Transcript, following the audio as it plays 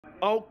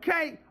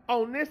Okay,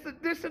 on this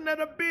edition of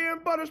the Beer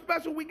and Butter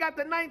Special, we got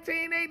the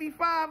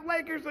 1985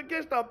 Lakers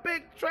against the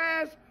big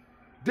trash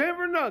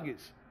Denver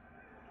Nuggets.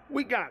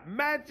 We got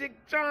Magic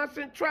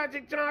Johnson,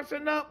 Tragic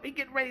Johnson up. He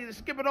getting ready to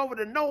skip it over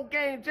to No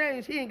Game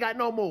James. He ain't got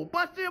no move.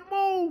 Busted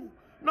move.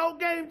 No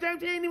Game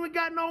James, he ain't even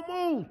got no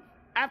move.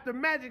 After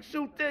Magic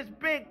shoot this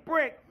big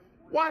brick,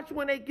 watch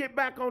when they get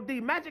back on D.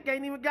 Magic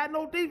ain't even got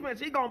no defense.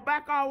 He gonna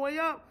back all the way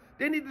up.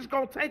 Then he just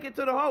gonna take it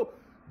to the hole.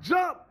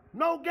 Jump.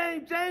 No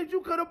Game James,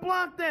 you could have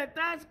blocked that.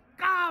 That's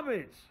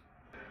garbage.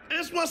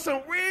 This was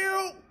some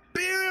real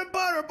beer and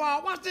butter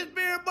ball. Watch this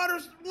beer and butter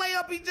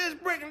layup. He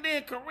just breaking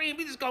there. Kareem,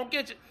 he just gonna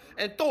get you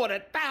and throw it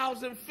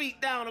 1,000 feet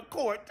down the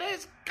court.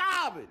 This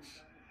garbage.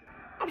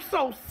 I'm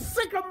so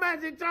sick of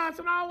Magic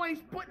Johnson always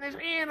putting his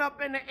hand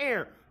up in the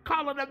air,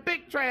 calling a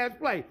big trash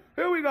play.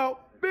 Here we go.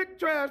 Big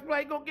trash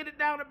play. Gonna get it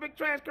down to big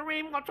trash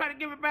Kareem. Gonna try to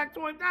give it back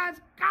to him.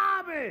 That's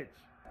garbage.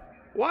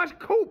 Watch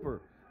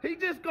Cooper. He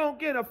just gonna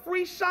get a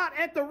free shot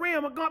at the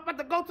rim and about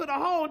to go to the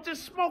hole and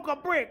just smoke a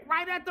brick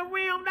right at the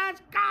rim.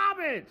 That's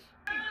garbage.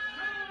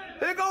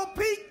 Here go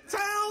Pete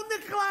Town the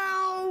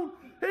Clown.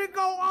 Here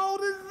go all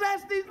the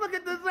Zesties. Look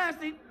at the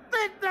Zesty.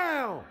 Sit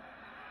down.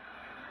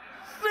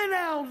 Sit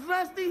down,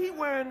 Zesty. He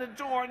wearing the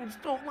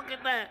Jordans too. Look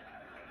at that.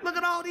 Look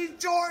at all these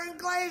Jordan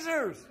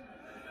Glazers.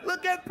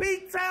 Look at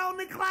Pete Town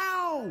the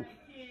Clown.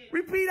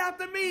 Repeat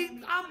after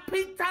me. I'm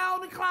Pete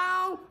Town the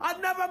Clown. I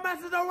never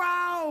messes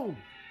around.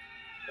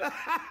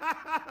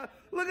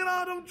 Look at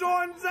all them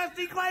Jordan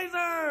Zesty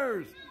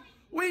Glazers.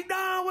 We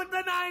done with the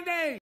 90s.